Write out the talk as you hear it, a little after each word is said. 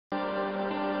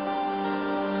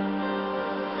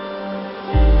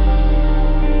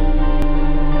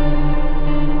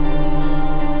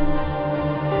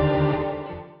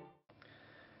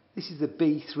This is the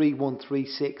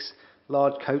B3136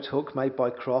 large coat hook made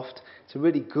by Croft. It's a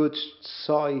really good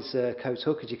size coat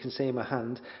hook, as you can see in my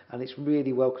hand, and it's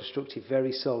really well constructed,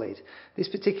 very solid. This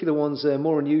particular one's a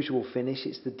more unusual finish.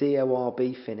 It's the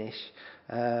DORB finish,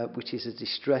 which is a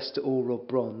distressed all rub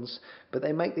bronze, but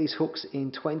they make these hooks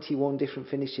in 21 different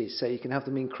finishes, so you can have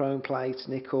them in chrome plate,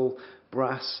 nickel,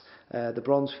 brass, the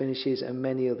bronze finishes, and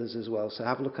many others as well. So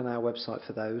have a look on our website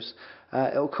for those.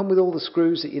 It'll come with all the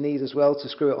screws that you need as well to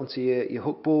screw it onto your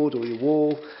hook board or your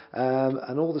wall,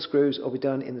 and all the screws will be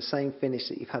done in the same finish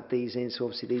that you've had these in. So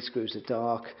obviously these screws are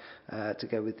dark to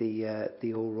go with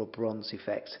the all rub bronze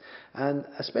effect, and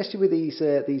especially with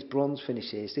these bronze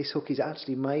finishes, this hook is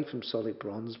actually made from solid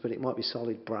bronze, but it might be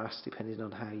solid brass depending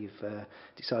on how you've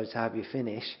decided to have your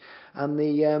finish. And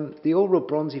the all rub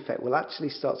bronze effect will actually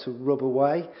start to rub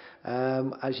away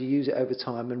as you use it over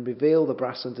time and reveal the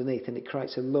brass underneath, and it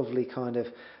creates a lovely kind of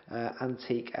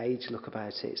antique age look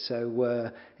about it.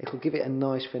 So it'll give it a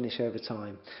nice finish over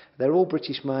time. They're all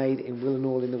British made in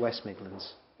Willenhall in the West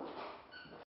Midlands.